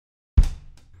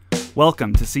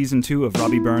Welcome to Season 2 of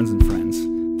Robby Burns and Friends.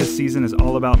 This season is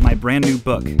all about my brand new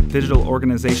book, Digital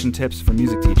Organization Tips for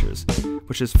Music Teachers,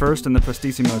 which is first in the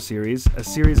Prestissimo Series, a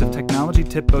series of technology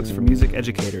tip books for music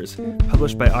educators,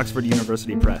 published by Oxford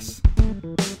University Press.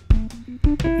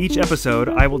 Each episode,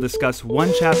 I will discuss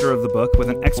one chapter of the book with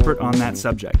an expert on that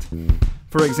subject.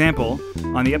 For example,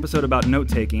 on the episode about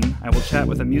note-taking, I will chat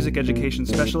with a music education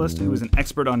specialist who is an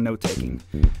expert on note-taking.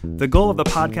 The goal of the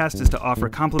podcast is to offer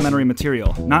complementary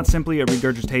material, not simply a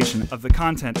regurgitation of the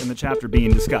content in the chapter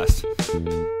being discussed.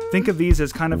 Think of these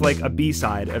as kind of like a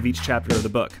B-side of each chapter of the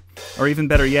book, or even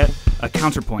better yet, a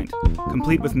counterpoint,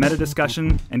 complete with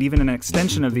meta-discussion and even an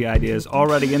extension of the ideas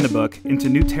already in the book into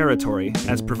new territory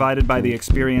as provided by the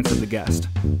experience of the guest.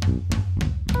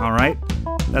 All right,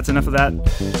 that's enough of that.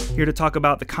 Here to talk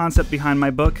about the concept behind my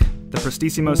book, the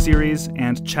Prestissimo Series,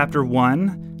 and Chapter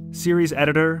 1, Series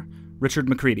Editor, Richard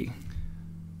McCready.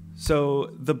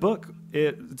 So the book,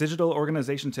 Digital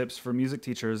Organization Tips for Music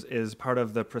Teachers, is part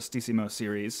of the Prestissimo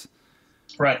Series.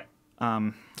 Right.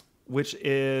 Which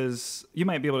is, you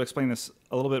might be able to explain this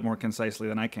a little bit more concisely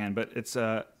than I can, but it's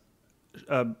a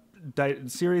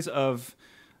series of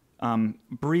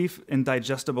brief and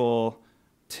digestible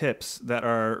tips that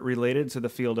are related to the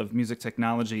field of music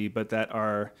technology, but that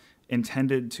are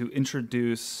intended to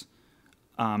introduce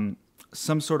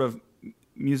some sort of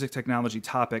music technology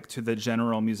topic to the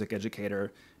general music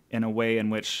educator in a way in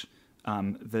which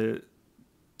the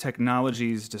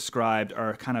technologies described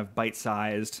are kind of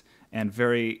bite-sized and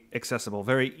very accessible,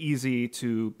 very easy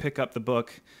to pick up the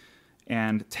book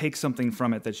and take something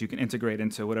from it that you can integrate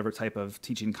into whatever type of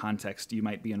teaching context you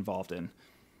might be involved in.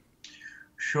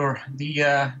 Sure.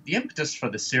 The impetus for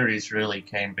the series really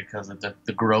came because of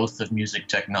the growth of music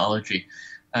technology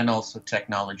and also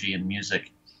technology in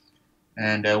music.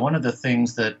 And one of the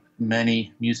things that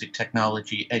many music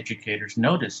technology educators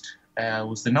noticed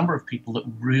was the number of people that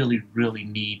really, really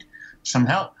need some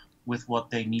help with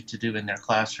what they need to do in their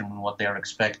classroom and what they're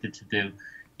expected to do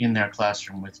in their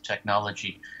classroom with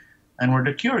technology. And we're at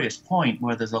a curious point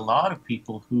where there's a lot of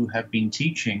people who have been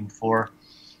teaching for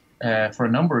a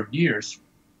number of years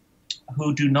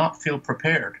who do not feel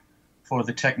prepared for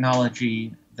the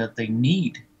technology that they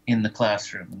need in the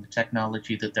classroom and the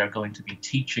technology that they're going to be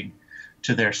teaching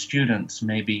to their students.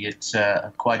 Maybe it's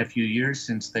quite a few years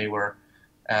since they were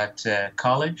at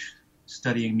college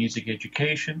studying music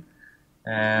education.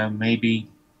 Maybe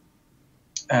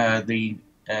the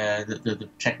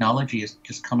technology is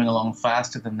just coming along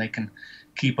faster than they can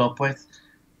keep up with.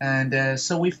 And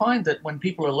so we find that when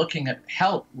people are looking at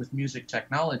help with music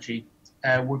technology,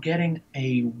 we're getting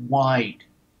a wide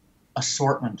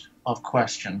assortment of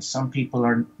questions. Some people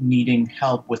are needing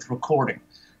help with recording.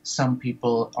 Some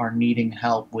people are needing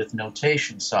help with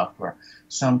notation software.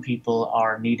 Some people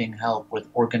are needing help with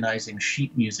organizing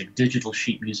sheet music, digital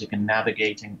sheet music, and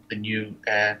navigating the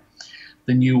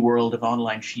new world of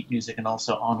online sheet music and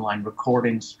also online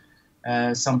recordings.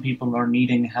 Some people are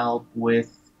needing help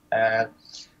with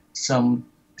some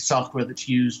software that's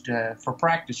used for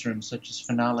practice rooms, such as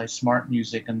Finale, Smart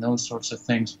Music, and those sorts of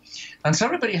things. And so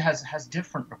everybody has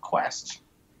different requests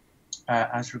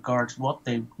as regards what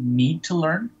they need to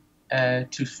learn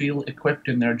to feel equipped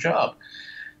in their job.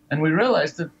 And we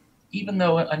realized that even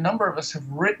though a number of us have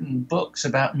written books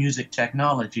about music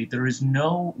technology, there is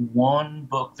no one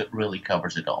book that really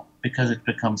covers it all because it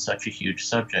becomes such a huge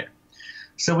subject.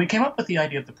 So we came up with the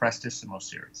idea of the Prestissimo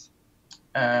Series,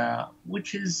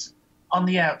 which is on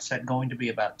the outset going to be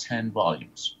about 10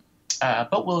 volumes.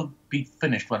 But we'll be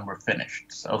finished when we're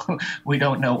finished. So we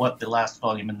don't know what the last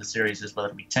volume in the series is, whether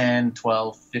it'll be 10,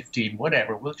 12, 15,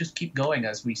 whatever. We'll just keep going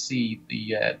as we see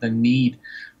the need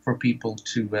for people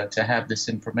to have this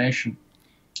information.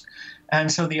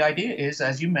 And so the idea is,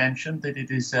 as you mentioned, that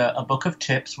it is a book of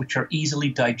tips which are easily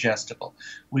digestible.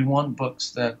 We want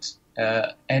books that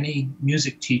any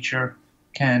music teacher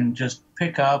can just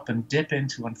pick up and dip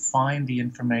into and find the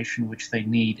information which they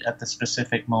need at the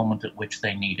specific moment at which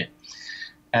they need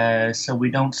it. So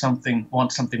we don't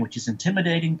want something which is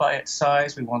intimidating by its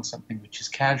size. We want something which is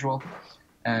casual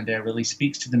and really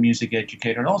speaks to the music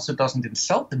educator and also doesn't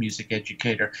insult the music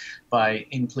educator by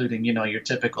including, your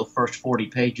typical first 40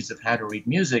 pages of how to read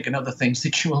music and other things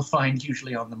that you will find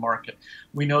usually on the market.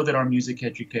 We know that our music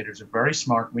educators are very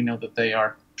smart. We know that they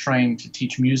are trained to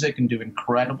teach music and do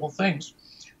incredible things.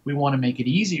 We want to make it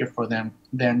easier for them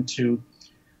then to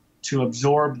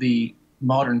absorb the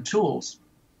modern tools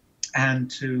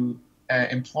and to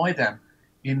employ them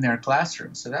in their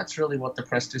classrooms. So that's really what the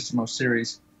Prestissimo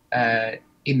Series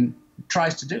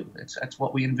tries to do. That's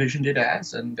what we envisioned it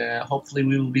as, and hopefully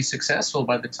we will be successful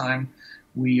by the time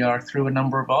we are through a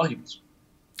number of volumes.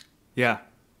 Yeah,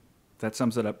 That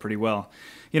sums it up pretty well.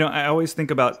 I always think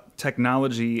about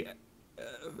technology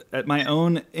at my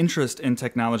own interest in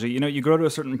technology. You grow to a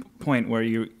certain point where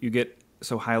you get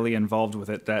so highly involved with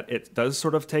it that it does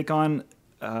sort of take on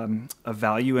a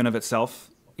value in of itself.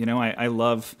 I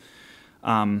love,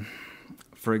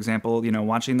 for example,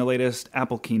 watching the latest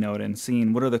Apple keynote and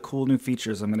seeing what are the cool new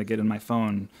features I'm going to get in my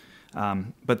phone.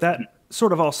 But that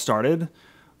sort of all started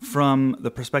from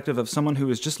the perspective of someone who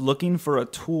is just looking for a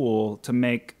tool to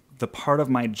make the part of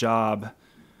my job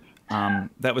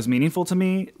that was meaningful to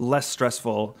me less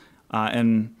stressful.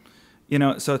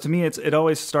 So to me, it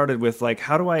always started with like,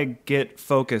 how do I get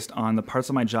focused on the parts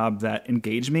of my job that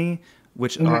engage me,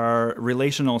 which are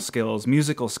relational skills,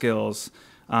 musical skills,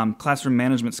 classroom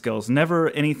management skills, never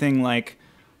anything like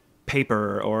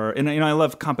paper I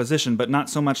love composition, but not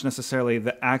so much necessarily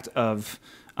the act of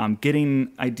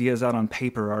getting ideas out on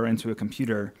paper or into a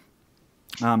computer.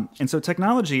 And so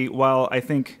technology, while I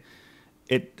think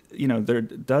there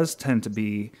does tend to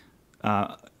be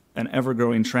an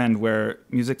ever-growing trend where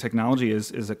music technology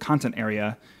is a content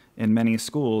area in many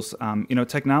schools.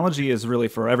 Technology is really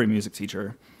for every music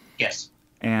teacher. Yes.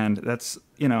 And that's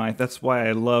that's why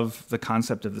I love the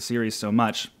concept of the series so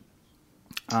much.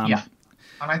 Yeah.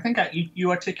 And I think you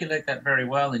articulate that very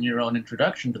well in your own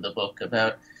introduction to the book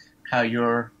about how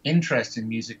your interest in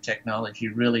music technology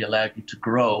really allowed you to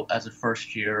grow as a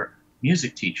first-year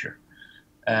music teacher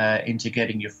into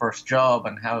getting your first job,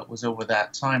 and how it was over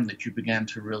that time that you began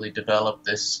to really develop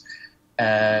this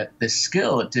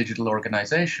skill at digital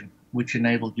organization, which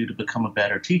enabled you to become a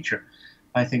better teacher.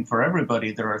 I think for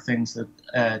everybody, there are things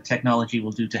that technology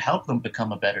will do to help them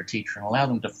become a better teacher and allow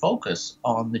them to focus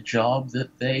on the job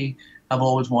that they have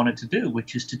always wanted to do,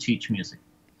 which is to teach music.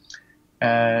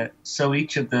 So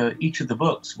each of the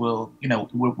books will,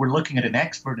 we're looking at an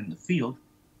expert in the field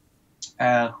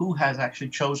who has actually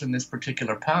chosen this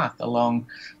particular path along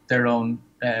their own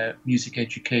music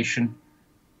education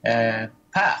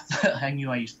path. I knew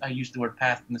I used the word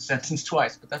path in the sentence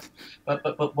twice,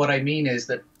 but what I mean is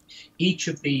that each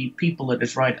of the people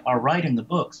that are writing the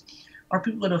books are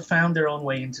people that have found their own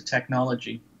way into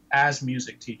technology as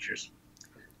music teachers.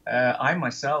 I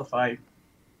myself, I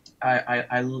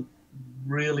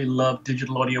really love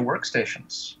digital audio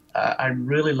workstations. I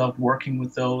really loved working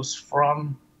with those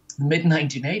from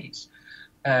mid-1980s.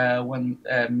 When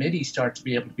MIDI started to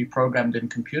be able to be programmed in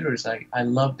computers, I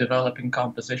love developing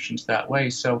compositions that way.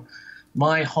 So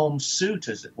my home suit,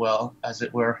 as it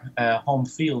were, home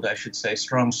field, I should say,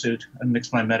 strong suit, and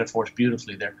mix my metaphors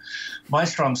beautifully there. My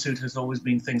strong suit has always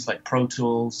been things like Pro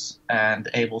Tools and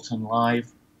Ableton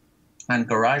Live and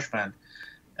GarageBand.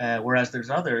 Whereas there's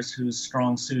others whose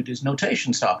strong suit is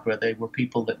notation software. They were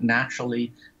people that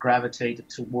naturally gravitated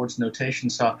towards notation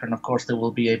software. And of course, there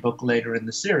will be a book later in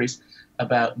the series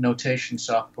about notation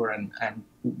software and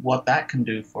what that can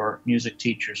do for music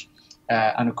teachers.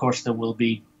 And of course, there will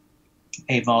be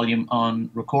a volume on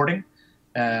recording.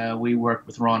 We worked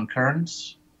with Ron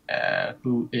Kearns,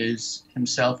 who is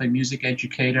himself a music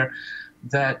educator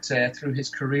that through his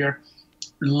career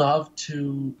loved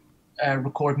to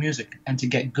record music and to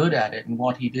get good at it. And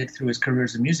what he did through his career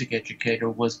as a music educator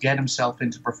was get himself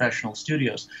into professional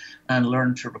studios and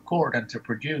learn to record and to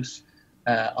produce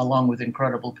along with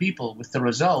incredible people, with the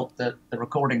result that the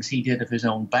recordings he did of his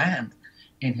own band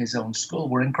in his own school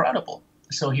were incredible.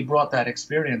 So he brought that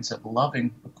experience of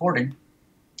loving recording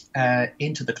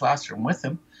into the classroom with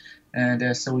him.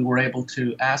 And so we were able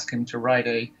to ask him to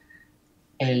write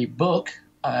a book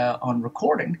on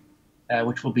recording,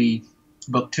 which will be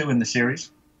book 2 in the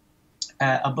series,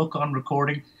 a book on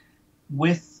recording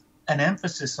with an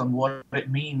emphasis on what it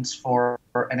means for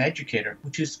an educator,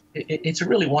 which is, it's a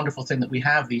really wonderful thing that we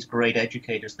have these great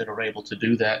educators that are able to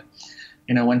do that.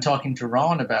 When talking to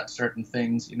Ron about certain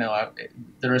things,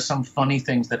 there are some funny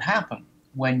things that happen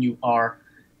when you are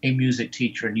a music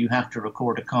teacher and you have to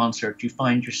record a concert. You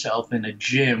find yourself in a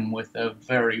gym with a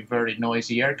very, very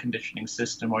noisy air conditioning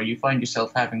system, or you find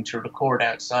yourself having to record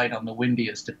outside on the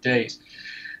windiest of days.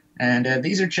 And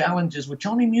these are challenges which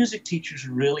only music teachers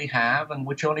really have and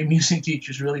which only music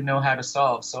teachers really know how to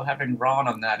solve. So having Ron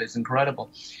on that is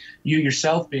incredible. You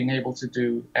yourself being able to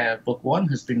do book 1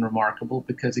 has been remarkable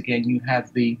because, again, you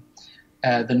have the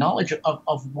knowledge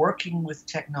of working with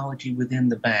technology within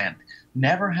the band,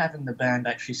 never having the band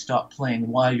actually stop playing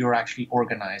while you're actually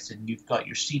organizing. You've got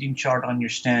your seating chart on your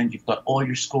stand, you've got all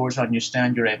your scores on your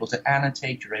stand, you're able to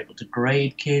annotate, you're able to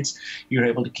grade kids, you're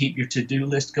able to keep your to-do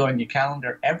list going, your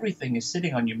calendar, everything is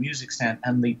sitting on your music stand,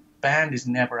 and the band is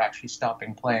never actually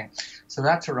stopping playing. So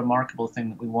that's a remarkable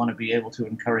thing that we want to be able to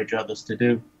encourage others to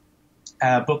do.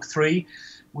 Book 3,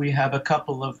 we have a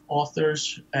couple of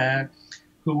authors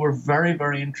who were very,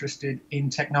 very interested in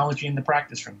technology in the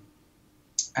practice room.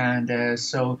 And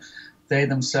so they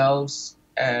themselves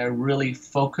really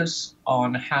focus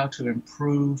on how to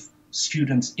improve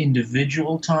students'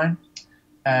 individual time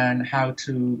and how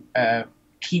to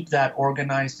keep that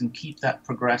organized and keep that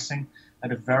progressing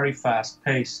at a very fast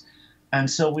pace. And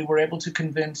so we were able to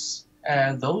convince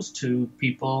those two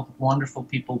people,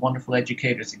 wonderful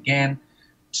educators again,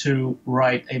 to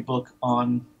write a book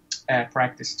on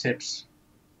practice tips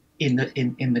in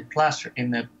the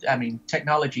classroom,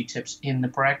 technology tips in the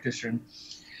practice room.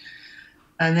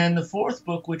 And then the fourth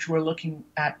book, which we're looking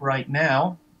at right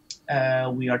now,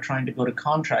 we are trying to go to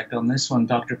contract on this one.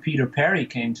 Dr. Peter Perry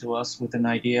came to us with an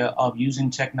idea of using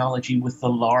technology with the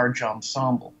large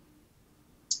ensemble.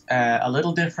 A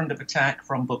little different of attack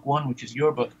from book one, which is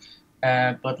your book,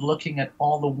 but looking at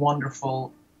all the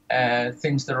wonderful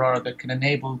things there are that can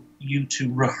enable you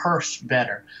to rehearse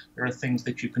better. There are things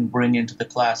that you can bring into the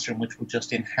classroom which will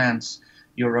just enhance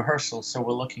your rehearsal. So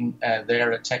we're looking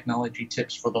there at technology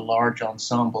tips for the large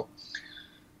ensemble.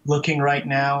 Looking right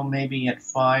now maybe at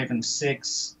 5 and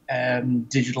 6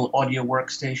 digital audio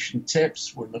workstation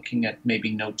tips. We're looking at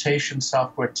maybe notation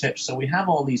software tips. So we have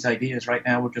all these ideas right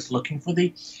now. We're just looking for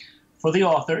the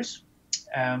authors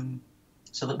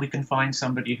so that we can find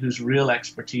somebody whose real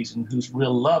expertise and whose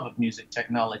real love of music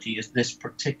technology is this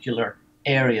particular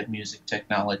area of music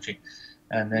technology.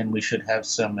 And then we should have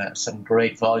some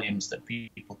great volumes that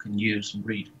people can use and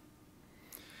read.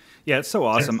 Yeah, it's so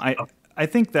awesome. I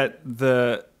think that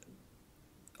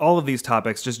all of these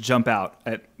topics just jump out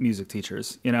at music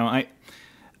teachers. You know,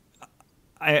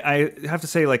 I have to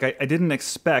say, like, I didn't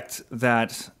expect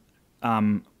that,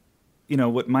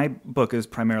 what my book is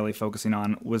primarily focusing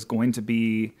on was going to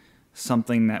be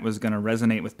something that was going to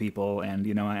resonate with people. And,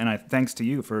 thanks to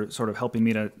you for sort of helping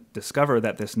me to discover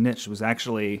that this niche was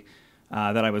actually,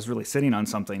 that I was really sitting on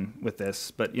something with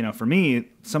this. But, for me,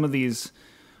 some of these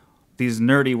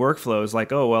nerdy workflows,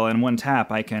 like, in one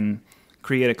tap, I can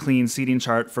create a clean seating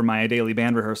chart for my daily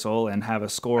band rehearsal and have a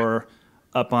score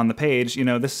up on the page.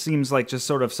 This seems like just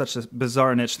sort of such a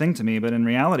bizarre niche thing to me, but in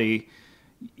reality,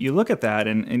 you look at that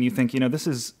and you think, this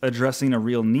is addressing a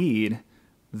real need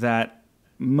that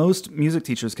most music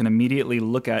teachers can immediately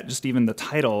look at just even the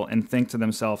title and think to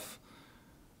themselves,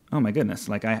 oh my goodness,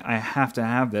 like I have to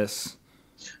have this.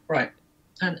 Right.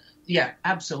 And yeah,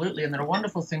 absolutely. And there are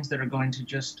wonderful things that are going to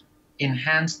just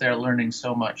enhance their learning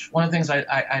so much. One of the things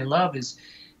I love is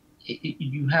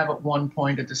you have at one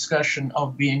point a discussion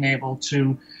of being able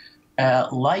to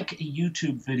like a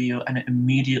YouTube video and it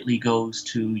immediately goes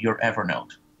to your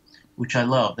Evernote, which I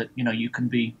love, that you can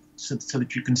be so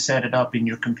that you can set it up in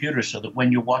your computer so that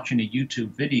when you're watching a YouTube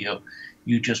video,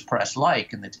 you just press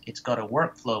like and it's got a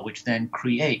workflow which then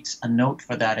creates a note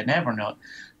for that in Evernote.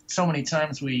 So many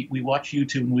times we watch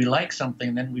YouTube and we like something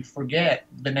and then we forget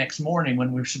the next morning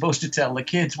when we're supposed to tell the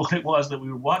kids what it was that we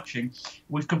were watching.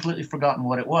 We've completely forgotten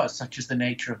what it was, such is the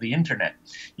nature of the internet.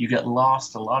 You get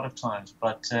lost a lot of times.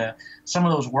 But some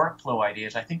of those workflow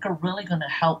ideas I think are really going to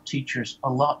help teachers a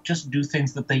lot, just do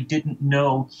things that they didn't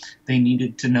know they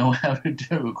needed to know how to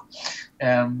do.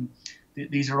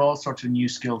 These are all sorts of new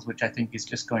skills which I think is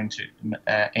just going to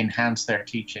enhance their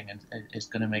teaching and is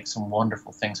going to make some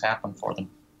wonderful things happen for them.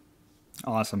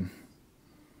 Awesome.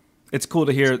 It's cool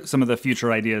to hear some of the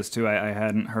future ideas, too. I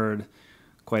hadn't heard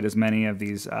quite as many of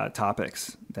these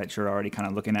topics that you're already kind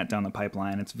of looking at down the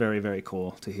pipeline. It's very, very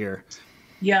cool to hear.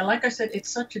 Yeah, like I said, it's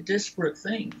such a disparate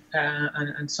thing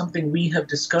and something we have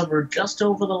discovered just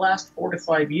over the last 4 to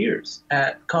 5 years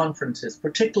at conferences,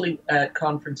 particularly at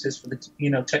conferences for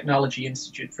the Technology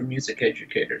Institute for Music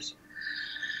Educators.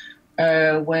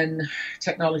 When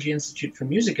Technology Institute for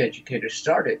Music Educators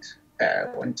started,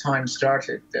 when time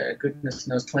started, goodness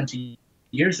knows, 20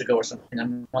 years ago or something,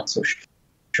 I'm not so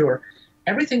sure,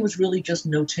 everything was really just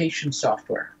notation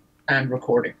software and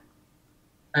recording.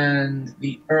 And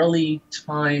the early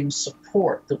time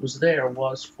support that was there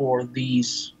was for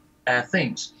these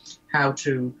things, how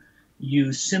to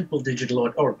use simple digital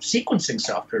audio, or sequencing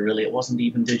software really, it wasn't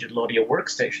even digital audio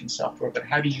workstation software, but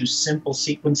how to use simple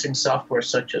sequencing software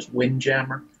such as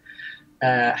Windjammer,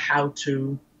 how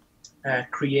to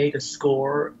create a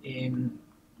score in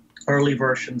early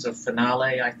versions of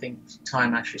Finale. I think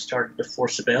time actually started before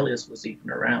Sibelius was even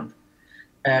around.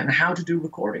 And how to do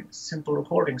recordings, simple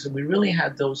recordings. And we really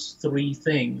had those three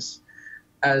things,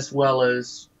 as well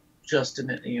as just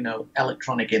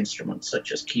electronic instruments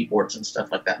such as keyboards and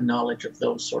stuff like that, knowledge of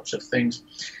those sorts of things.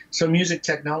 So music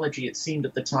technology, it seemed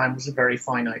at the time, was a very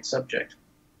finite subject.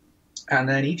 And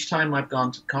then each time I've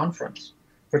gone to conference,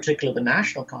 particularly the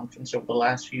national conference over the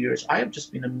last few years, I have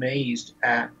just been amazed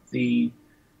at the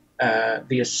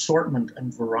the assortment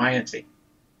and variety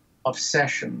of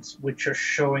sessions which are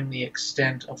showing the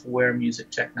extent of where music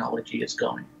technology is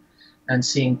going, and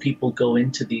seeing people go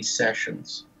into these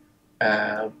sessions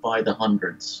by the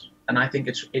hundreds. And I think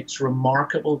it's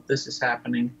remarkable that this is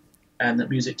happening and that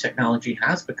music technology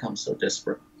has become so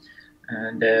disparate.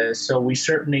 And so we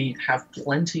certainly have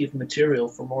plenty of material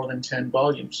for more than 10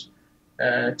 volumes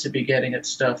to be getting at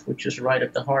stuff which is right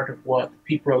at the heart of what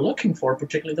people are looking for,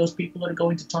 particularly those people that are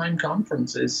going to time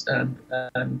conferences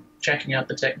and checking out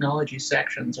the technology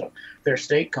sections of their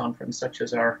state conference, such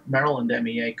as our Maryland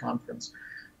MEA conference.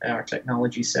 Our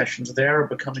technology sessions there are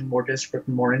becoming more disparate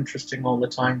and more interesting all the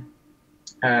time.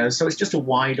 So it's just a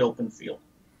wide open field.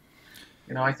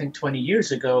 You know, I think 20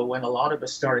 years ago, when a lot of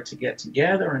us started to get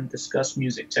together and discuss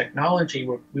music technology,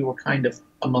 we were kind of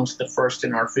amongst the first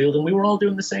in our field, and we were all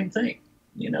doing the same thing.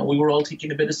 You know, we were all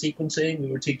teaching a bit of sequencing,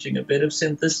 we were teaching a bit of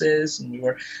synthesis, and we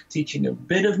were teaching a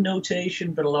bit of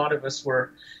notation, but a lot of us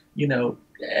were, you know,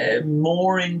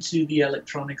 more into the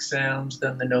electronic sounds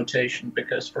than the notation,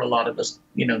 because for a lot of us,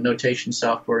 you know, notation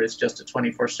software is just a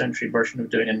 21st century version of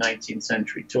doing a 19th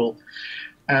century tool.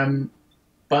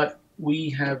 But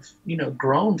we have, you know,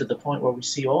 grown to the point where we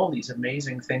see all these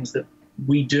amazing things that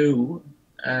we do,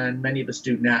 and many of us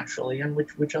do naturally, and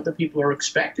which other people are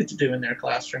expected to do in their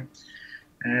classroom.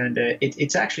 And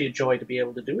it's actually a joy to be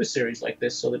able to do a series like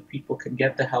this so that people can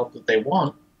get the help that they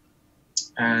want,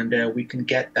 and we can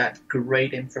get that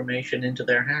great information into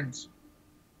their hands.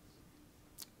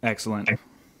 Excellent.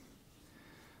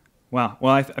 Wow.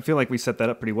 Well, I feel like we set that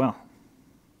up pretty well.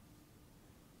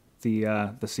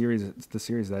 The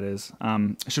series that is.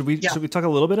 Should we talk a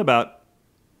little bit about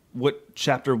what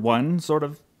Chapter 1 sort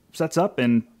of sets up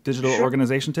in digital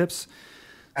organization tips?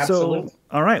 Absolutely. So,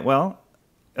 all right. Well,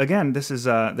 again, this is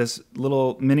this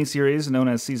little mini series known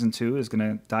as Season 2 is going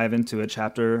to dive into a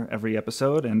chapter every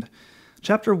episode, and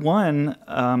Chapter 1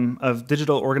 of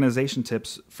digital organization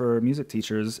tips for music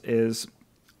teachers is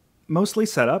mostly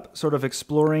set up, sort of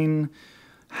exploring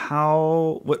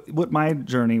what my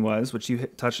journey was, which you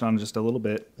touched on just a little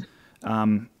bit,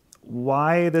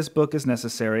 why this book is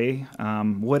necessary,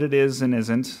 what it is and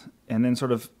isn't, and then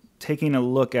sort of taking a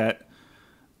look at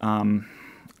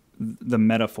the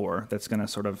metaphor that's going to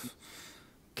sort of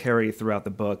carry throughout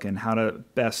the book and how to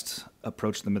best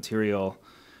approach the material.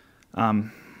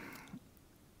 And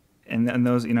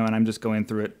those, you know, and I'm just going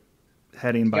through it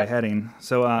heading by heading.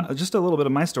 So just a little bit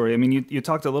of my story. I mean, you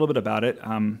talked a little bit about it.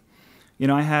 You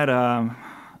know, I had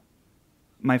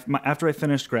my after I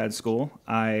finished grad school,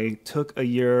 I took a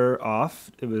year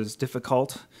off. It was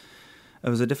difficult. It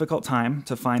was a difficult time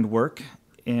to find work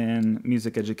in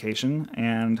music education,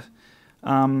 and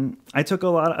I took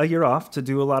a year off to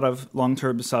do a lot of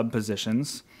long-term sub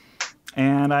positions,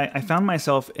 and I found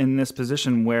myself in this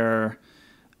position where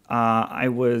I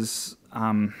was,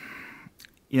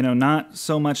 you know, not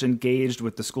so much engaged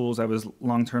with the schools I was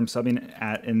long-term subbing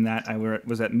at, in that I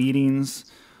was at meetings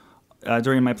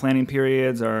during my planning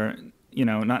periods, or, you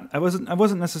know, I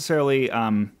wasn't necessarily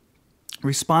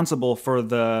responsible for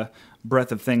the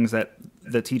breadth of things that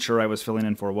the teacher I was filling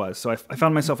in for was. So I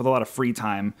found myself with a lot of free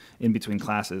time in between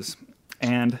classes.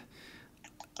 And,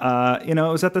 you know,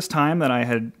 it was at this time that I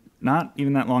had not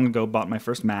even that long ago bought my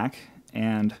first Mac,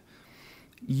 and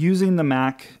using the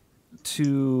Mac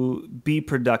to be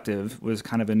productive was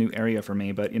kind of a new area for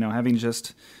me. But, you know, having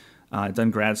just done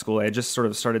grad school, I just sort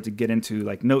of started to get into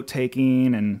like note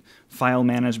taking and file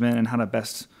management and how to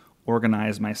best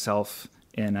organize myself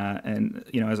and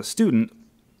you know, as a student.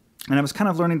 And I was kind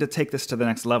of learning to take this to the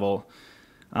next level.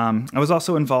 I was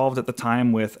also involved at the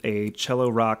time with a cello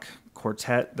rock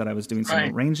quartet that I was doing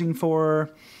some arranging for.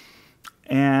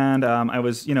 And I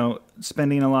was, you know,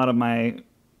 spending a lot of my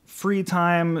free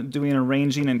time doing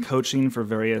arranging and coaching for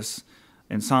various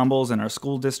ensembles in our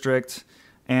school district.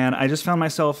 And I just found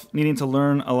myself needing to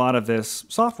learn a lot of this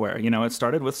software. You know, it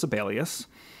started with Sibelius.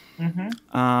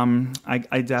 Mm-hmm.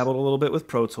 I dabbled a little bit with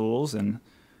Pro Tools, and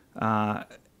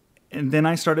then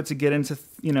I started to get into,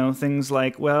 you know, things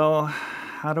like, well,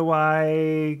 how do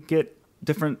I get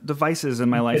different devices in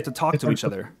my life to talk to each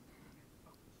other?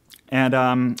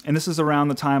 And this is around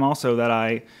the time also that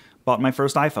I bought my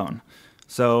first iPhone.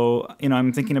 So, you know,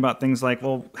 I'm thinking about things like,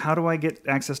 well, how do I get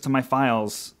access to my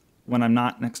files when I'm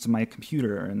not next to my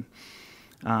computer?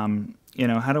 And, you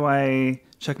know, how do I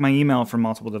check my email from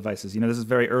multiple devices? You know, this is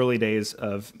very early days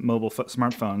of mobile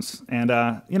smartphones. And,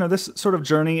 you know, this sort of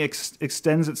journey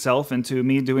extends itself into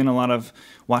me doing a lot of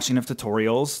watching of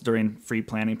tutorials during free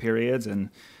planning periods and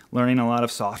learning a lot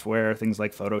of software, things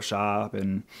like Photoshop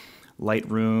and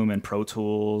Lightroom and Pro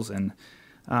Tools. And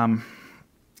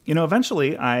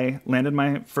eventually I landed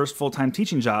my first full-time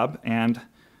teaching job, and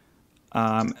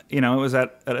it was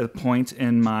at a point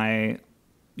in my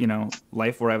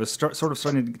life where I was sort of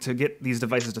starting to get these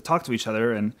devices to talk to each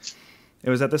other, and it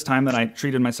was at this time that I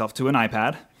treated myself to an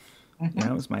iPad.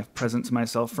 It was my present to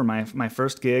myself for my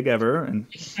first gig ever,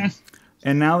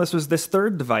 and now this was this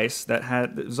third device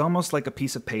it was almost like a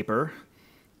piece of paper,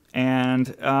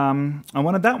 and I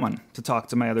wanted that one to talk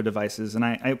to my other devices, and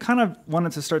I kind of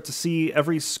wanted to start to see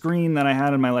every screen that I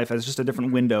had in my life as just a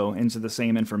different window into the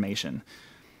same information.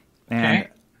 And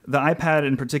the iPad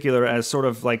in particular as sort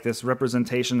of like this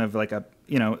representation of like a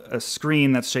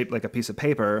screen that's shaped like a piece of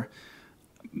paper,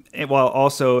 while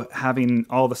also having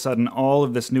all of a sudden all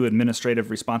of this new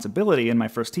administrative responsibility in my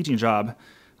first teaching job.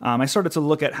 I started to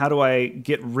look at how do I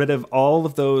get rid of all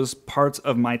of those parts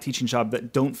of my teaching job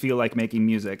that don't feel like making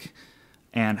music,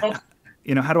 and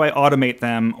how do I automate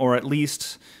them, or at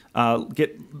least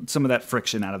get some of that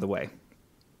friction out of the way.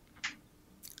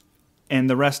 And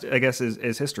the rest, I guess,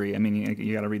 is history. I mean,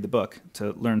 you got to read the book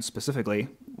to learn specifically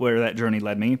where that journey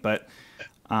led me. But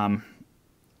I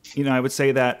would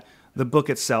say that the book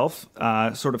itself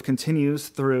sort of continues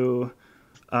through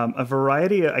a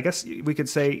variety. I guess we could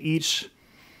say each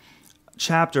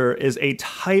chapter is a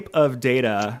type of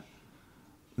data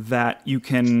that you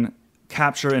can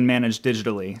capture and manage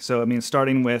digitally. So, I mean,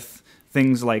 starting with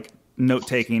things like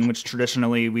note-taking, which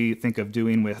traditionally we think of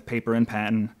doing with paper and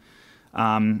pen.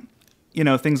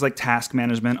 Things like task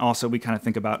management. Also, we kind of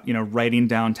think about, writing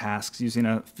down tasks using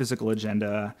a physical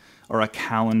agenda or a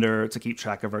calendar to keep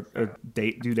track of our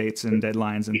due dates and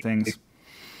deadlines and things.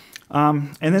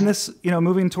 And then this,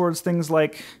 moving towards things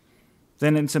like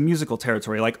then into musical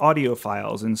territory, like audio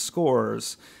files and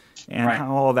scores, and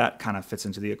how all that kind of fits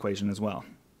into the equation as well.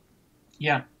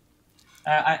 Yeah.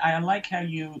 I like how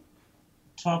you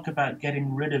talk about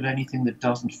getting rid of anything that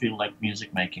doesn't feel like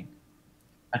music making.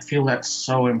 I feel that's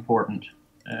so important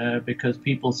because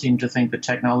people seem to think that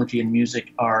technology and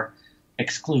music are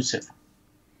exclusive,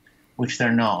 which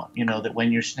they're not. That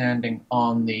when you're standing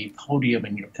on the podium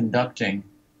and you're conducting,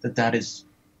 that is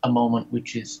a moment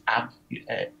which is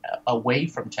away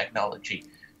from technology.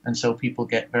 And so people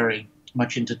get very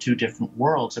much into two different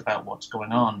worlds about what's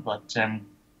going on. But in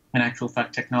actual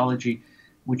fact, technology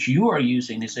which you are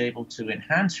using is able to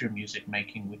enhance your music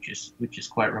making, which is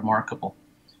quite remarkable.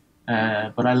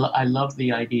 But I love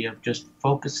the idea of just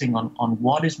focusing on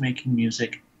what is making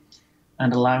music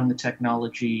and allowing the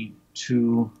technology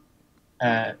to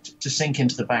sink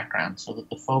into the background, so that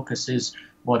the focus is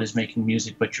what is making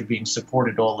music, but you're being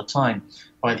supported all the time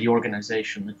by the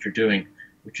organization that you're doing,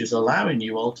 which is allowing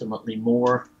you ultimately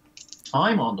more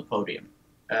time on the podium.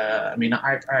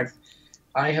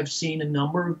 I have seen a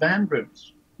number of band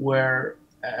groups where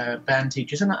band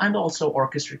teachers and also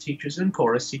orchestra teachers and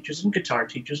chorus teachers and guitar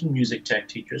teachers and music tech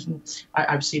teachers. And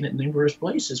I've seen it in numerous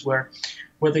places where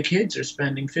the kids are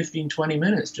spending 15, 20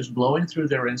 minutes just blowing through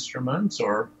their instruments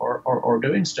or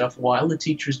doing stuff while the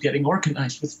teacher's getting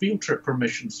organized with field trip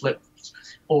permission slips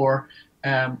or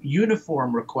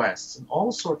uniform requests and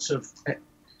all sorts of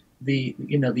the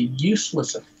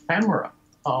useless ephemera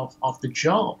of the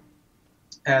job.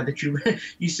 That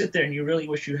you sit there and you really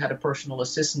wish you had a personal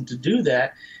assistant to do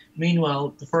that.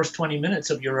 Meanwhile, the first 20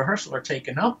 minutes of your rehearsal are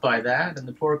taken up by that, and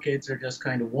the poor kids are just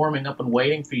kind of warming up and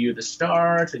waiting for you to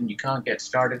start, and you can't get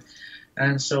started.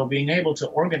 And so being able to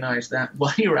organize that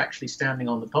while you're actually standing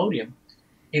on the podium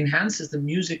enhances the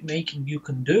music making you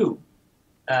can do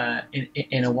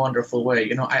in a wonderful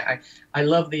way. I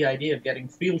love the idea of getting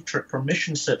field trip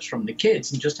permission slips from the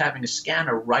kids and just having a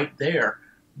scanner right there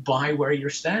by where you're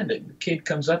standing. The kid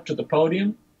comes up to the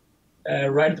podium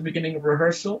right at the beginning of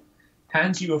rehearsal,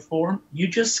 hands you a form, you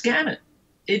just scan it.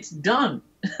 It's done.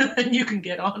 And you can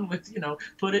get on with,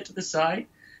 put it to the side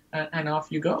and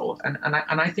off you go. And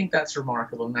I think that's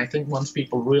remarkable. And I think once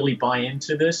people really buy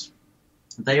into this,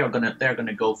 they're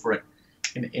gonna go for it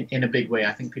in a big way.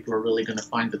 I think people are really gonna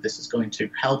find that this is going to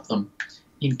help them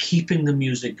in keeping the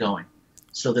music going,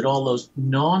 so that all those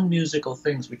non-musical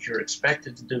things which you're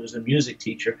expected to do as a music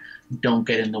teacher don't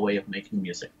get in the way of making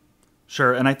music.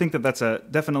 Sure, and I think that that's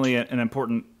definitely an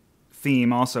important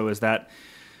theme also, is that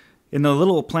in the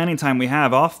little planning time we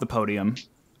have off the podium,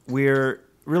 we're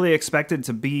really expected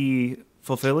to be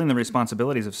fulfilling the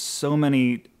responsibilities of so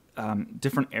many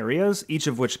different areas, each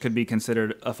of which could be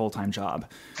considered a full-time job.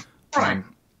 Right.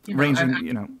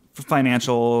 Ranging,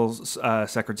 financial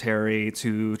secretary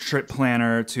to trip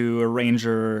planner to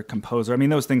arranger, composer. I mean,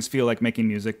 those things feel like making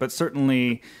music, but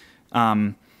certainly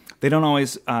they don't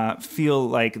always feel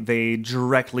like they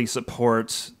directly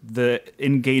support the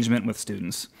engagement with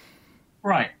students.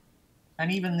 Right.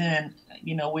 And even then,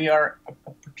 we are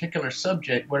a particular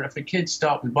subject where if a kid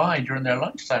stops by during their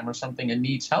lunchtime or something and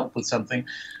needs help with something,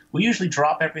 we usually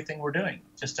drop everything we're doing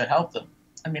just to help them.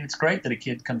 I mean, it's great that a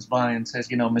kid comes by and says,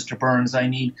 Mr. Burns, I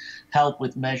need help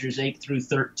with measures 8 through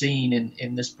 13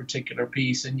 in this particular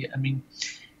piece. And I mean,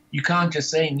 you can't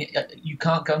just say, you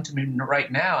can't come to me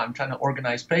right now. I'm trying to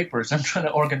organize papers. I'm trying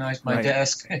to organize my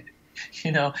desk.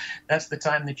 That's the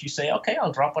time that you say, okay,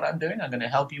 I'll drop what I'm doing. I'm going to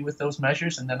help you with those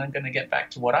measures. And then I'm going to get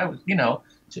back to what I was,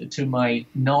 to my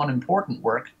non-important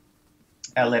work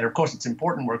later. Of course, it's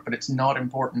important work, but it's not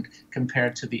important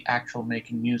compared to the actual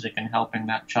making music and helping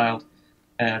that child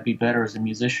be better as a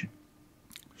musician.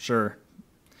 Sure.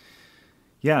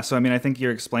 Yeah, so I mean, I think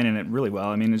you're explaining it really well.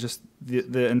 I mean, it's just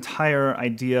the entire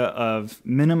idea of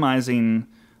minimizing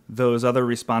those other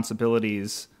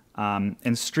responsibilities and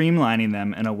streamlining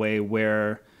them in a way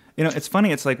where, it's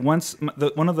funny. It's like one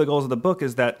of the goals of the book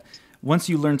is that once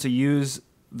you learn to use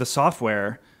the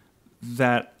software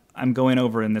that I'm going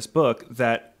over in this book,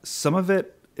 that some of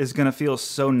it is going to feel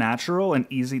so natural and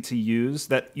easy to use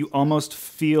that you almost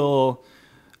feel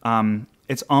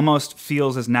it almost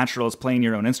feels as natural as playing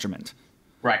your own instrument.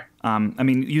 Right. I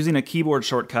mean, using a keyboard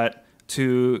shortcut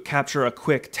to capture a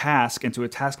quick task into a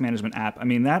task management app, I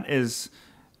mean, that is,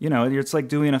 it's like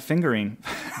doing a fingering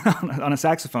on a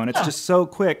saxophone. It's just so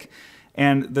quick.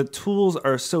 And the tools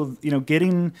are so,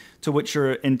 getting to what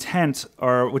your intent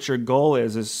or what your goal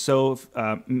is so,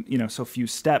 so few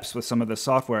steps with some of the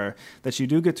software that you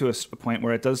do get to a point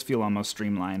where it does feel almost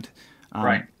streamlined.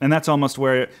 Right. And that's almost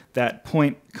where that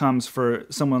point comes for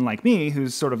someone like me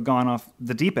who's sort of gone off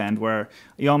the deep end, where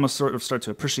you almost sort of start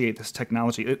to appreciate this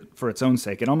technology for its own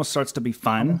sake. It almost starts to be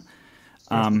fun.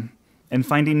 And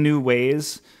finding new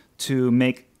ways to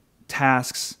make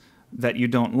tasks that you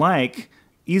don't like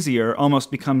easier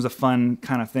almost becomes a fun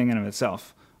kind of thing in of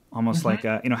itself. Almost like,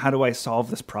 how do I solve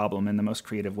this problem in the most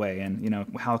creative way? And,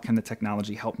 how can the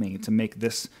technology help me to make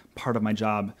this part of my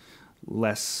job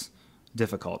less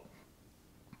difficult?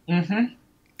 Mm-hmm.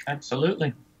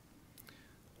 Absolutely.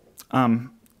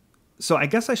 So I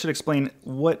guess I should explain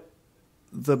what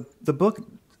the book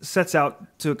sets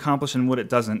out to accomplish and what it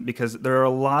doesn't, because there are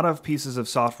a lot of pieces of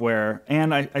software,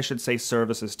 and I should say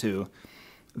services too,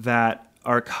 that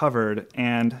are covered.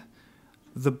 And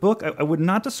the book, I would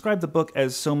not describe the book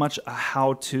as so much a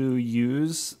how to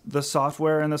use the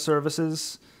software and the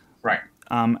services. Right.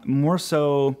 More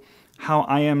so how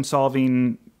I am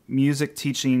solving music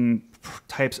teaching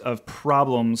types of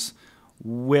problems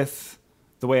with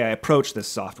the way I approach this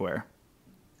software.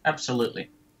 Absolutely.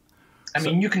 I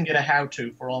mean, you can get a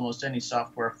how-to for almost any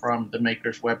software from the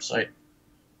maker's website,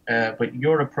 but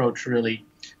your approach really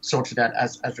sorts it out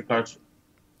as regards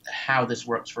how this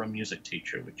works for a music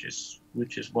teacher, which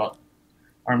is what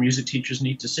our music teachers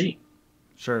need to see.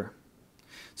 Sure.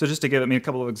 So just to give a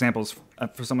couple of examples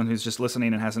for someone who's just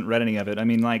listening and hasn't read any of it, I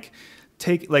mean,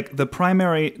 take the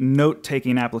primary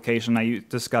note-taking application I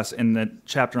discuss in the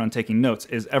chapter on taking notes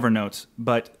is Evernote,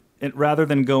 but rather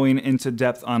than going into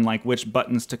depth on which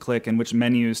buttons to click and which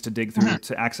menus to dig through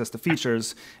to access the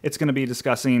features, it's going to be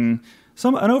discussing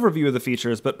an overview of the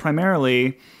features, but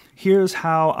primarily here's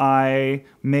how I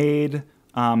made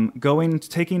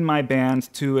taking my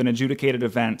band to an adjudicated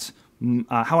event,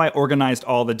 how I organized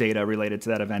all the data related to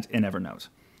that event in Evernote.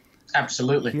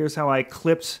 Absolutely. Here's how I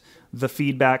clipped the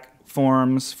feedback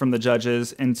forms from the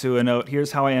judges into a note.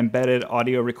 Here's how I embedded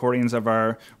audio recordings of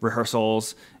our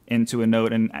rehearsals into a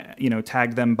note and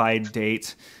tagged them by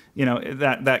date.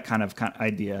 That kind of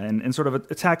idea, and sort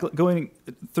of going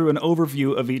through an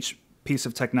overview of each piece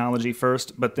of technology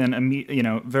first, but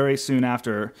then very soon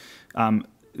after,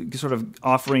 sort of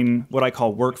offering what I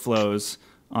call workflows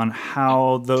on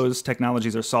how those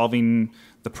technologies are solving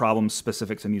the problems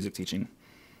specific to music teaching.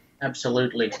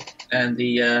 Absolutely, and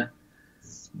the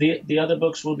other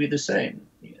books will be the same.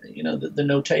 The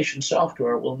notation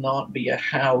software will not be a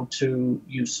how to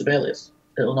use Sibelius.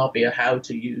 It will not be a how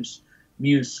to use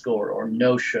MuseScore or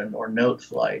Notion or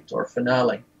Noteflight or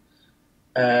Finale.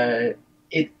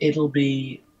 It'll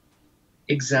be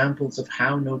examples of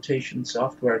how notation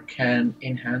software can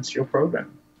enhance your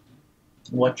program.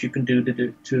 What you can do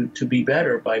to be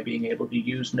better by being able to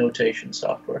use notation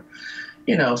software.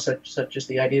 Such as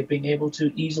the idea of being able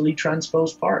to easily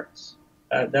transpose parts.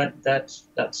 That's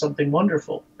something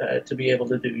wonderful to be able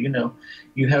to do.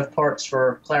 You have parts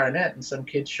for clarinet, and some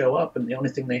kids show up, and the only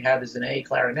thing they have is an A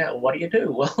clarinet. Well, what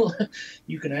do? Well,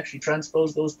 you can actually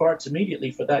transpose those parts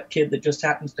immediately for that kid that just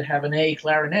happens to have an A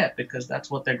clarinet because that's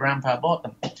what their grandpa bought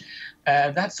them.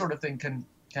 That sort of thing can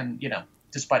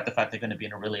despite the fact they're going to be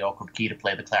in a really awkward key to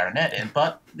play the clarinet in.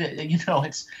 But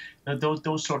it's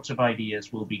those sorts of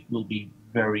ideas will be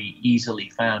very easily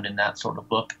found in that sort of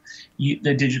book. The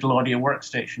digital audio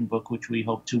workstation book, which we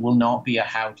hope to, will not be a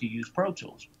how to use Pro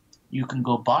Tools. You can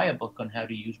go buy a book on how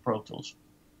to use Pro Tools.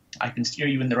 I can steer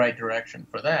you in the right direction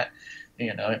for that.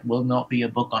 It will not be a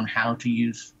book on how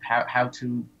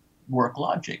to work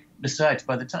Logic. Besides,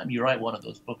 by the time you write one of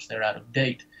those books, they're out of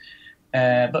date.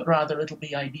 But rather, it'll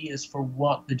be ideas for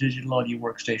what the digital audio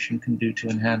workstation can do to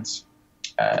enhance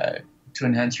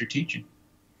your teaching.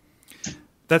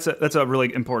 That's a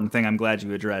really important thing. I'm glad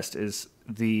you addressed is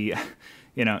the,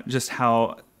 just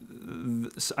how,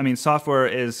 software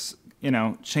is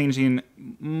changing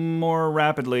more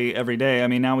rapidly every day. I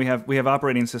mean, now we have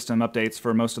operating system updates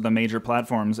for most of the major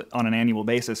platforms on an annual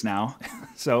basis now.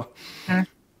 So,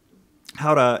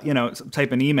 how to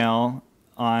type an email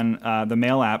on the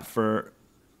Mail app for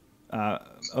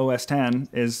OS 10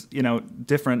 is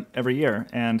different every year,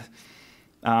 and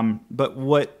but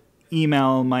what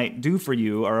email might do for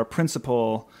you, or a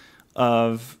principle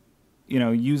of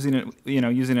using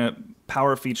a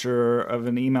power feature of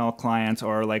an email client,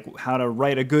 or like how to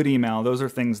write a good email. Those are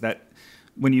things that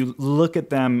when you look at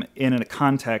them in a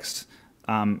context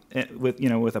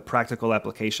with a practical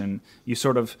application, you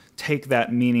sort of take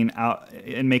that meaning out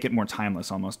and make it more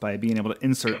timeless almost by being able to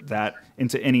insert that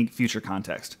into any future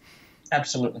context.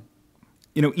 Absolutely.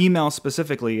 Email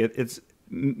specifically, it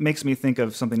makes me think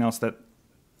of something else that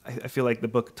I feel like the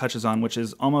book touches on, which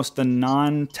is almost the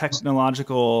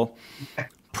non-technological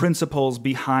principles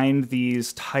behind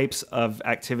these types of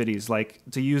activities. Like,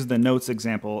 to use the notes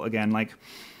example again, like,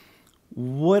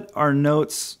 what are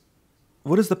notes?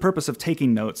 What is the purpose of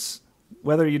taking notes?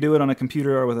 Whether you do it on a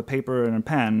computer or with a paper and a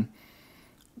pen,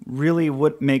 really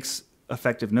what makes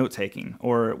effective note-taking?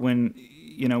 Or when,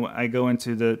 I go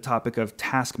into the topic of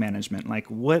task management, like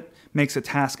what makes a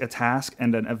task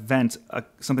and an event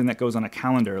something that goes on a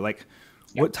calendar? Like,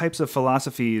 what types of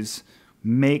philosophies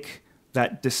make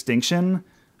that distinction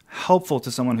helpful to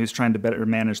someone who's trying to better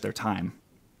manage their time?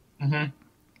 Mm-hmm.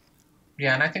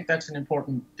 Yeah, and I think that's an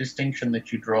important distinction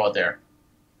that you draw there.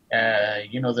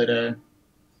 That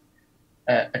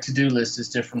a to-do list is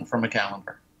different from a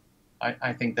calendar.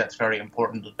 I think that's very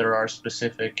important, that there are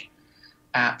specific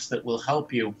apps that will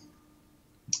help you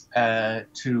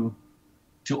to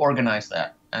organize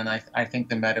that. And I think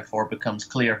the metaphor becomes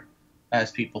clear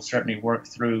as people certainly work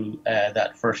through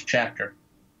that first chapter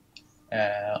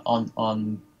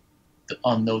on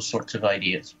those sorts of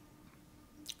ideas.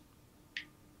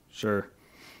 Sure.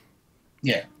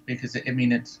 Yeah, because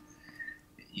it's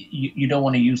you don't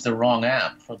want to use the wrong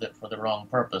app for the wrong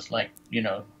purpose, like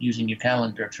using your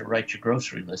calendar to write your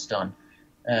grocery list on,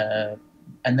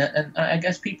 and I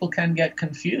guess people can get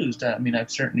confused.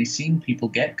 I've certainly seen people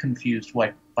get confused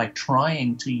by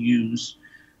trying to use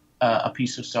a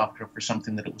piece of software for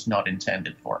something that it was not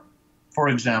intended for. For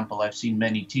example, I've seen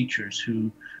many teachers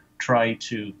who try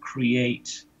to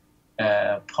create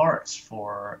parts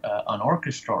for an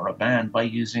orchestra or a band by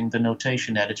using the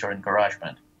notation editor in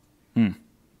GarageBand.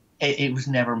 It was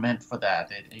never meant for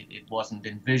that. It wasn't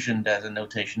envisioned as a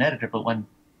notation editor, but when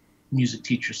music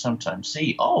teachers sometimes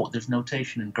see, there's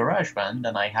notation in GarageBand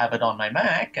and I have it on my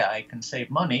Mac, I can save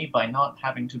money by not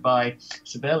having to buy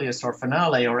Sibelius or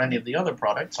Finale or any of the other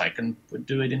products. I can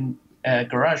do it in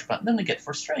GarageBand. Then they get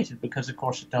frustrated because, of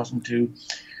course, it doesn't do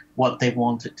what they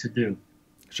want it to do.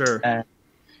 Sure.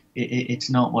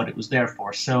 It's not what it was there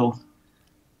for. So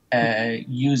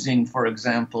using, for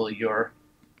example, your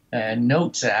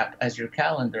Notes app as your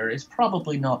calendar is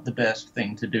probably not the best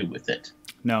thing to do with it.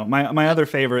 No, my other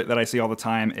favorite that I see all the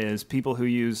time is people who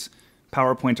use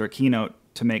PowerPoint or Keynote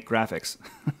to make graphics.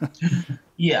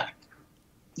 Yeah.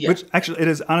 Which actually it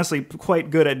is honestly quite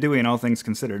good at doing, all things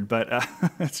considered. But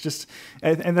it's just,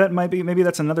 and that maybe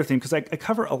that's another theme, because I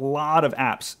cover a lot of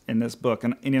apps in this book,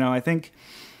 and I think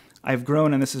I've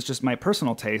grown, and this is just my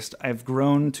personal taste, I've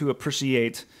grown to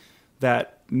appreciate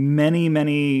that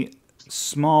many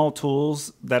small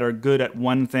tools that are good at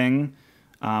one thing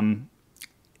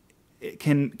it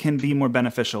can be more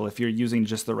beneficial if you're using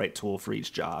just the right tool for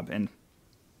each job. And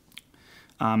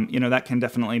that can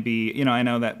definitely be, I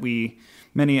know that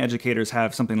many educators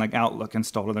have something like Outlook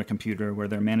installed on their computer where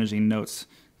they're managing notes,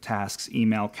 tasks,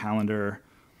 email, calendar,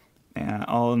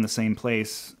 all in the same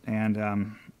place.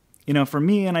 And for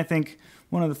me, and I think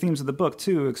one of the themes of the book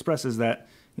too expresses that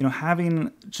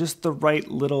having just the right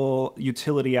little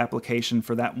utility application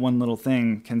for that one little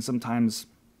thing can sometimes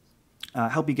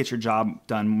help you get your job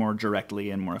done more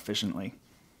directly and more efficiently.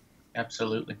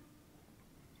 Absolutely.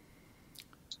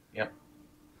 Yep.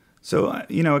 So,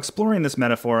 exploring this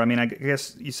metaphor, I mean, I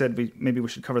guess you said maybe we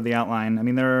should cover the outline. I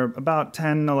mean, there are about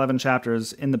 10, 11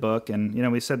 chapters in the book. And,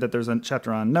 we said that there's a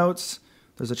chapter on notes.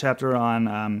 There's a chapter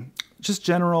on just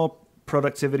general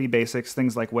productivity basics,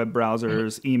 things like web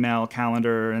browsers, email,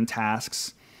 calendar, and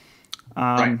tasks.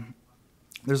 Right.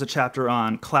 There's a chapter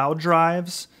on cloud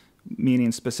drives,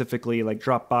 meaning specifically like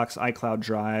Dropbox, iCloud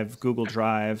Drive, Google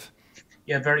Drive.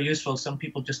 Yeah, very useful. Some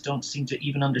people just don't seem to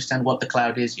even understand what the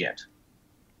cloud is yet.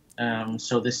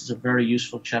 So this is a very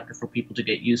useful chapter for people to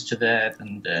get used to that.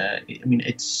 And I mean,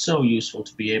 it's so useful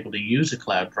to be able to use a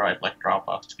cloud drive like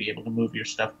Dropbox, to be able to move your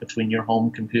stuff between your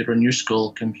home computer and your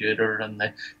school computer and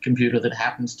the computer that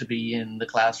happens to be in the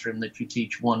classroom that you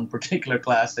teach one particular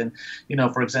class in.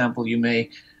 For example, you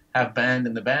may have band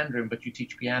in the band room, but you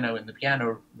teach piano in the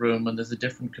piano room, and there's a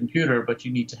different computer, but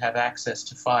you need to have access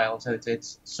to files.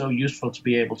 It's so useful to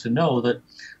be able to know that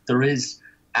there is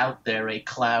out there a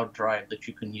cloud drive that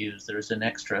you can use. There's an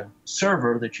extra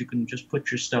server that you can just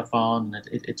put your stuff on.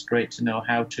 It's great to know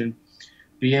how to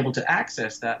be able to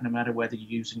access that, no matter whether you're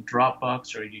using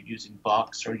Dropbox or you're using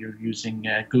Box or you're using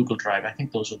Google Drive. I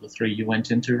think those are the three you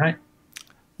went into, right?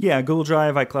 Yeah, Google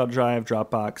Drive, iCloud Drive,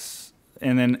 Dropbox,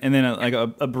 and then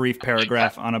a brief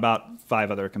paragraph on about 5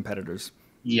 other competitors.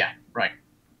 Yeah, right.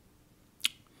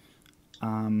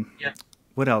 Yeah.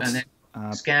 What else? And then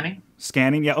scanning.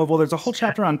 Scanning, yeah. Oh, well, there's a whole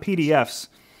chapter on PDFs.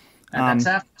 And that's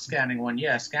after the scanning one,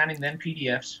 yeah. Scanning, then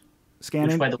PDFs. Scanning,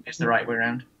 which, by the way, is the right way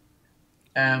around.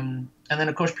 And then,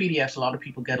 of course, PDFs. A lot of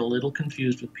people get a little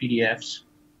confused with PDFs.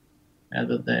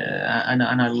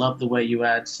 And I love the way you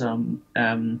add some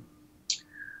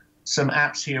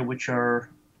apps here which are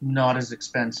not as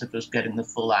expensive as getting the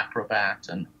full Acrobat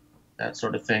and that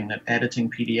sort of thing. That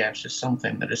editing PDFs is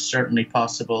something that is certainly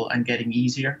possible and getting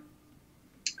easier.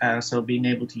 So being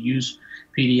able to use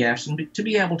PDFs and to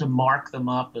be able to mark them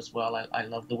up as well. I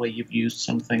love the way you've used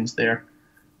some things there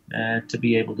to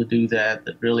be able to do that.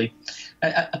 That really,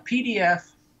 a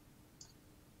PDF,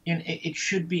 it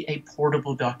should be a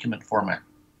portable document format.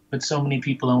 But so many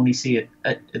people only see it,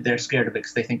 they're scared of it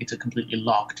because they think it's a completely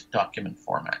locked document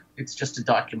format. It's just a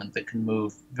document that can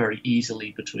move very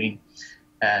easily between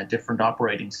different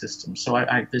operating systems. So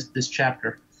this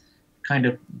chapter kind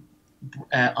of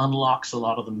unlocks a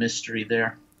lot of the mystery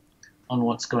there on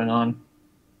what's going on.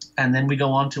 And then we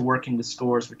go on to working with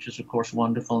scores, which is, of course,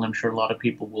 wonderful. And I'm sure a lot of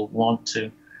people will want to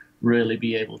really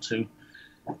be able to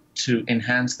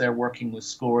enhance their working with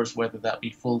scores, whether that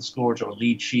be full scores or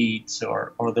lead sheets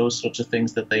or those sorts of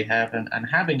things that they have. And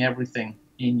having everything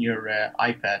in your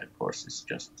iPad, of course, is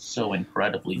just so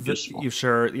incredibly useful.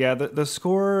 Sure. Yeah, the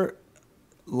score...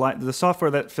 the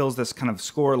software that fills this kind of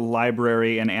score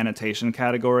library and annotation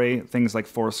category, things like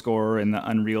Fourscore and the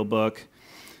Unreal Book,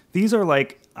 these are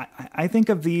like, I think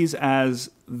of these as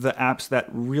the apps that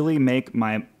really make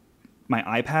my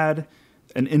iPad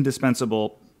an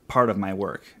indispensable part of my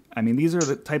work. I mean, these are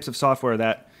the types of software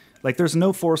that, like, there's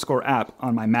no Fourscore app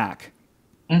on my Mac.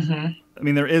 Mm-hmm. I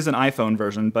mean, there is an iPhone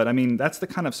version, but I mean, that's the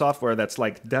kind of software that's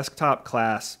like desktop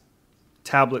class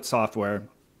tablet software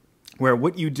where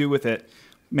what you do with it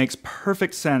makes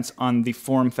perfect sense on the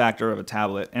form factor of a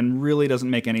tablet and really doesn't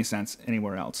make any sense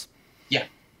anywhere else. Yeah.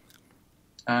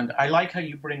 And I like how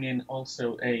you bring in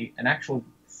also an actual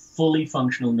fully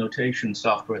functional notation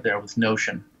software there with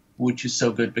Notion, which is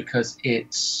so good because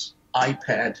its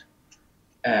iPad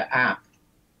app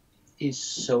is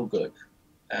so good.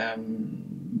 I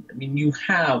mean, you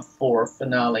have for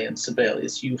Finale and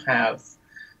Sibelius, you have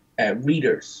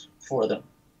readers for them,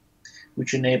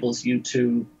 which enables you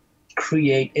to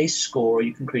create a score.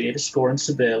 You can create a score in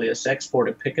Sibelius, export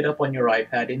it, pick it up on your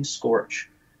iPad in Scorch,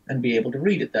 and be able to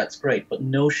read it. That's great. But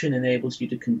Notion enables you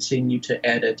to continue to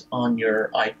edit on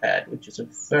your iPad, which is a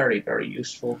very, very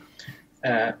useful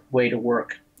way to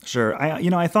work. Sure.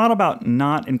 I thought about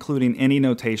not including any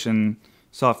notation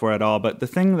software at all, but the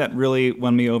thing that really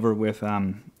won me over with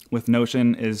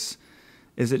Notion is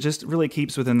it just really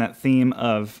keeps within that theme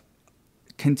of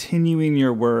continuing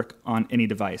your work on any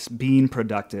device, being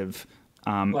productive,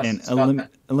 and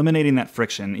eliminating that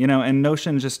friction. And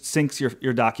Notion just syncs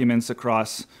your documents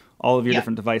across all of your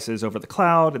different devices over the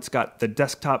cloud. It's got the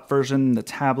desktop version, the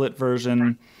tablet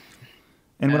version,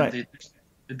 and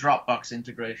the Dropbox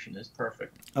integration is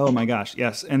perfect. Oh my gosh,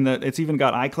 yes. And it's even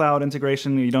got iCloud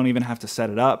integration. You don't even have to set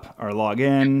it up or log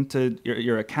in to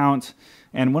your account.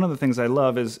 And one of the things I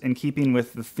love is, in keeping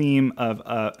with the theme of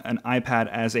an iPad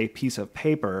as a piece of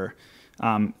paper,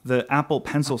 the Apple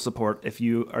Pencil support, if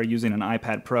you are using an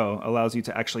iPad Pro, allows you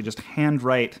to actually just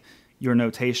handwrite your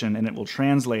notation, and it will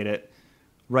translate it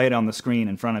right on the screen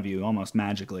in front of you, almost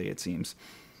magically, it seems.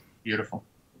 Beautiful.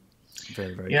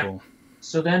 Very, very cool.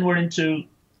 So then we're into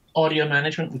audio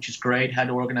management, which is great, how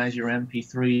to organize your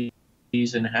MP3s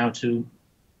and how to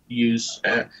use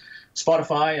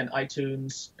Spotify and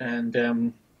iTunes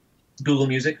and Google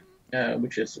Music,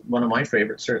 which is one of my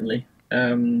favorites, certainly.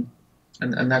 And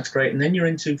that's great. And then you're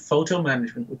into photo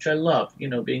management, which I love,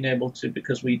 being able to,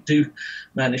 because we do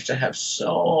manage to have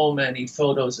so many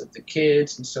photos of the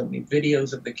kids and so many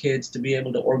videos of the kids, to be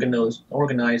able to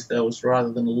organize those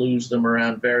rather than lose them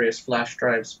around various flash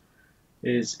drives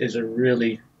is a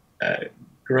really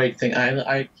great thing.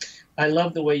 I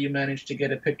love the way you managed to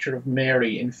get a picture of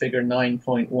Mary in figure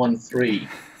 9.13.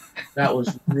 That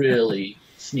was really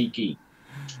sneaky.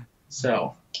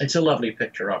 So it's a lovely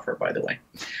picture of her, by the way.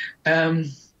 And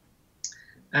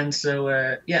so,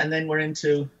 and then we're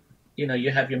into,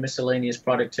 you have your miscellaneous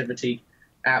productivity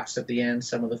apps at the end,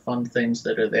 some of the fun things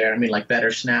that are there. I mean, like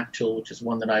Better Snap Tool, which is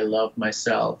one that I love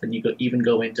myself. And you even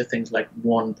go into things like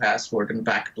 1Password and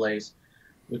Backblaze,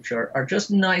 which are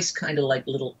just nice kind of like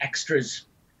little extras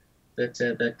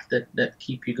that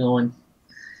keep you going.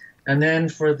 And then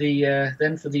for the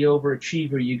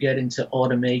overachiever, you get into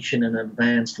automation and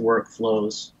advanced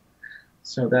workflows.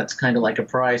 So that's kind of like a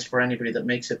prize for anybody that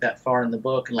makes it that far in the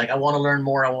book. And like, I want to learn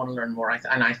more.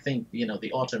 And I think,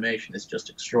 the automation is just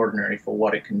extraordinary for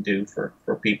what it can do for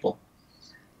people.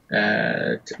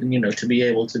 To be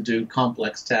able to do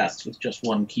complex tasks with just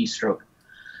one keystroke,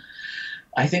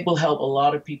 I think will help a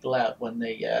lot of people out when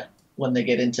they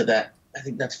get into that. I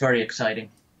think that's very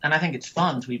exciting. And I think it's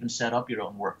fun to even set up your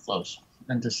own workflows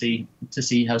and to see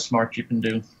how smart you can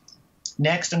do.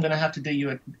 Next, I'm going to have to get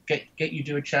you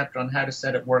do a chapter on how to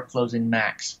set up workflows in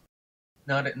Macs.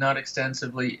 Not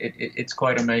extensively. It's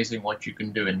quite amazing what you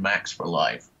can do in Macs for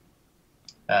live.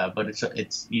 But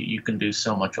you can do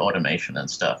so much automation and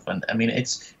stuff. And I mean,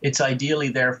 it's ideally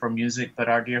there for music. But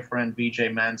our dear friend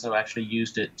VJ Manzo actually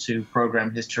used it to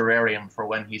program his terrarium for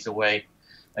when he's away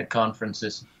at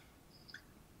conferences.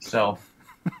 So.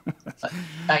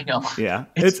 I know. Yeah,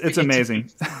 it's amazing.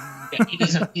 It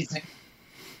is amazing.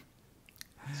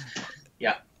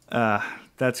 Yeah.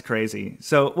 That's crazy.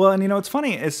 So, well, and what's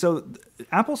funny is, so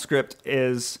AppleScript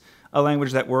is a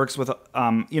language that works with,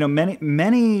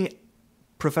 many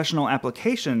professional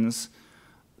applications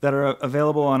that are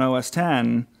available on OS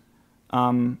X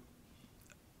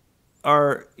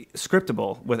are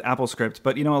scriptable with AppleScript.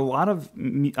 But, a lot of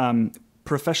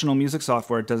professional music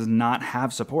software does not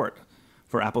have support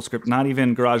for AppleScript, not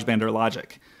even GarageBand or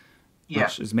Logic,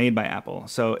 which is made by Apple.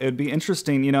 So it would be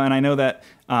interesting, and I know that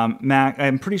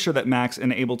I'm pretty sure that Macs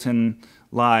and Ableton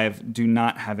Live do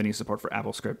not have any support for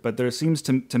AppleScript, but there seems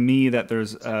to me that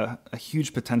there's a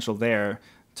huge potential there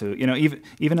to,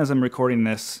 even as I'm recording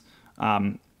this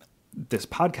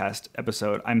podcast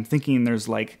episode, I'm thinking there's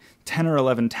like 10 or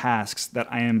 11 tasks that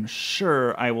I am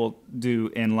sure I will do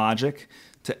in Logic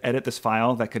to edit this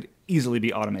file that could easily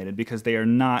be automated, because they are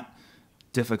not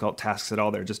difficult tasks at all.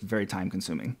 They're just very time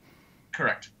consuming.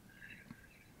 Correct.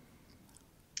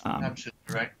 Absolutely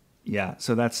right. Yeah,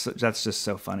 so that's just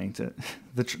so funny to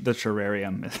the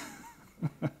terrarium.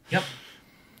 Yep.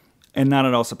 And not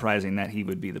at all surprising that he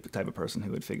would be the type of person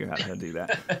who would figure out how to do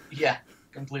that. Yeah,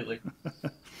 completely.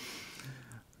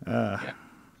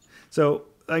 So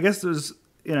I guess there's,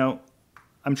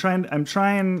 I'm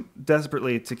trying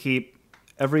desperately to keep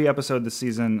every episode this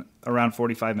season around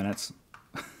 45 minutes.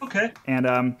 Okay.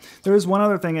 And there is one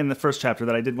other thing in the first chapter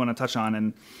that I did want to touch on,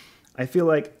 and I feel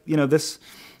like this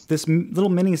little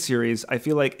mini series, I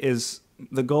feel like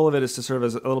the goal of it is to serve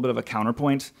as a little bit of a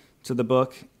counterpoint to the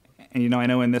book. And I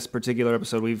know in this particular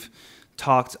episode we've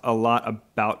talked a lot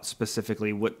about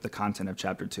specifically what the content of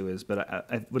chapter 2 is, but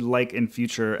I would like in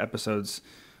future episodes,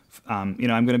 I'm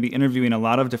going to be interviewing a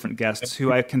lot of different guests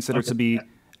who I consider to be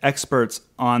experts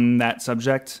on that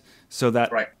subject, so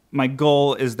that. Right. My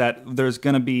goal is that there's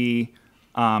going to be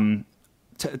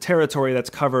territory that's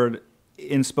covered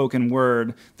in spoken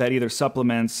word that either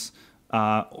supplements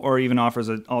or even offers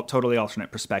a totally alternate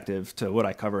perspective to what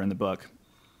I cover in the book.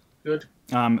 Good.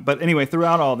 But anyway,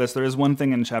 throughout all this, there is one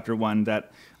thing in chapter 1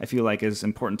 that I feel like is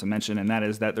important to mention, and that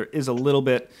is that there is a little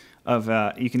bit of,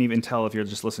 you can even tell if you're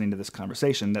just listening to this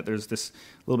conversation, that there's this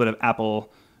little bit of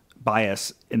Apple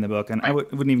bias in the book. And I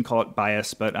wouldn't even call it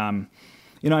bias, but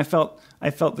I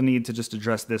felt the need to just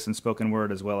address this in spoken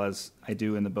word as well as I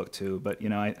do in the book too. But,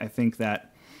 I think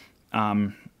that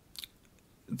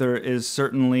there is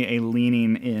certainly a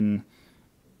leaning in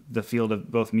the field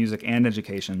of both music and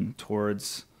education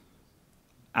towards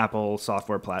Apple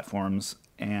software platforms.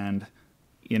 And,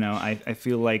 I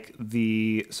feel like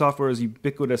the software is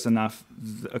ubiquitous enough,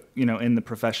 in the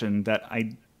profession that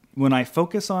when I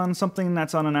focus on something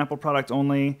that's on an Apple product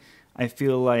only, I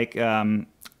feel like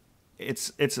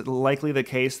it's likely the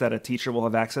case that a teacher will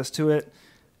have access to it.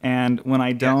 And when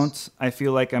I don't, I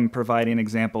feel like I'm providing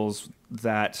examples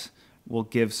that will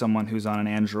give someone who's on an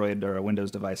Android or a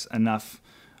Windows device enough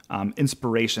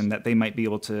inspiration that they might be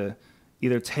able to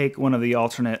either take one of the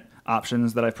alternate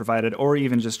options that I've provided, or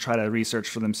even just try to research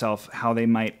for themselves how they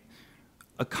might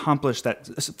accomplish that,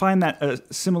 find that a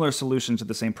similar solution to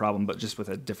the same problem, but just with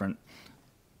a different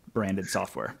branded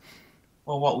software.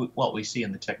 Well, what we see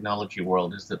in the technology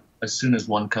world is that as soon as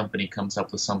one company comes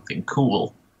up with something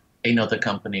cool, another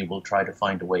company will try to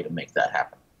find a way to make that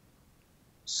happen.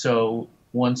 So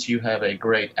once you have a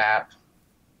great app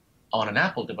on an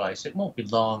Apple device, it won't be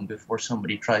long before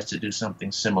somebody tries to do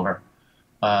something similar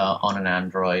on an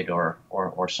Android or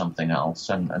something else.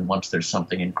 And once there's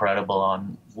something incredible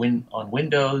on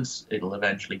Windows, it'll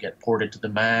eventually get ported to the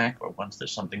Mac, or once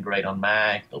there's something great on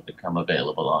Mac, it'll become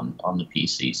available on the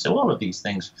PC. So all of these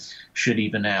things should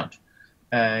even out.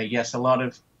 Yes, a lot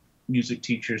of music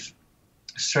teachers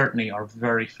certainly are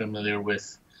very familiar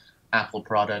with Apple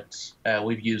products.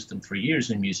 We've used them for years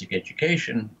in music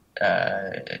education,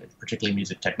 particularly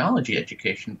music technology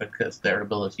education, because their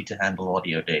ability to handle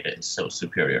audio data is so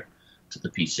superior to the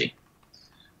PC.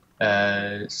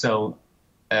 And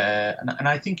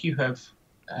I think you have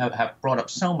brought up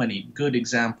so many good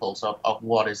examples of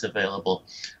what is available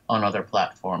on other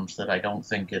platforms that I don't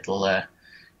think it'll,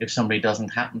 if somebody doesn't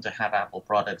happen to have Apple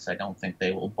products, I don't think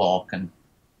they will balk and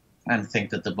think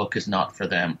that the book is not for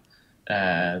them.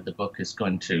 The book is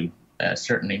going to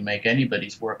certainly make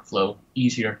anybody's workflow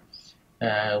easier,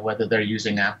 whether they're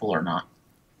using Apple or not.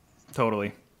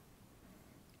 Totally.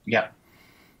 Yep.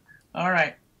 All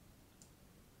right.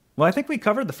 Well, I think we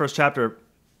covered the first chapter.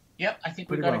 Yep, I think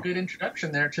we got a good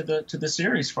introduction there to the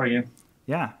series for you.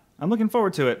 Yeah, I'm looking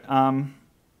forward to it. Some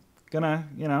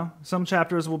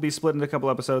chapters will be split into a couple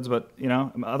episodes, but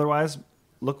otherwise,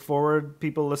 look forward,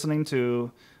 people listening,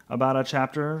 to about a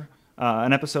chapter,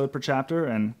 an episode per chapter,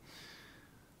 and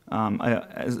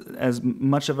as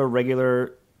much of a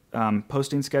regular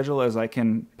posting schedule as I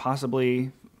can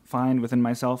possibly find within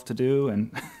myself to do.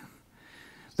 And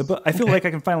I feel like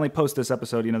I can finally post this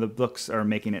episode. The books are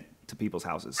making it to people's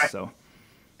houses. Right. So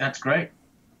that's great.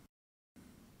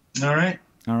 All right.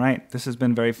 This has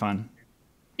been very fun.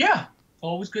 Yeah.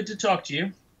 Always good to talk to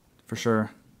you. For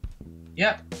sure.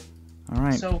 Yeah. All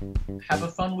right. So have a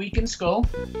fun week in school.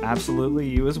 Absolutely.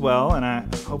 You as well.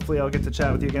 And hopefully I'll get to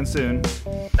chat with you again soon.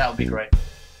 That would be great.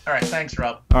 All right. Thanks,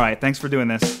 Rob. All right. Thanks for doing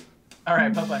this. All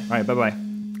right. Bye-bye. All right. Bye-bye.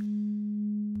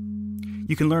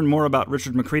 You can learn more about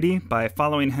Richard McCready by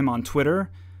following him on Twitter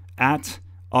at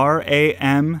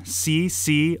RAMCCREADY.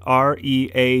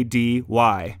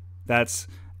 That's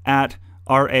at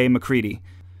R.A. McCready.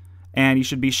 And you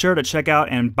should be sure to check out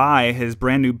and buy his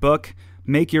brand new book,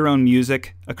 Make Your Own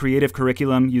Music, A Creative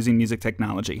Curriculum Using Music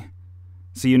Technology.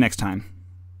 See you next time.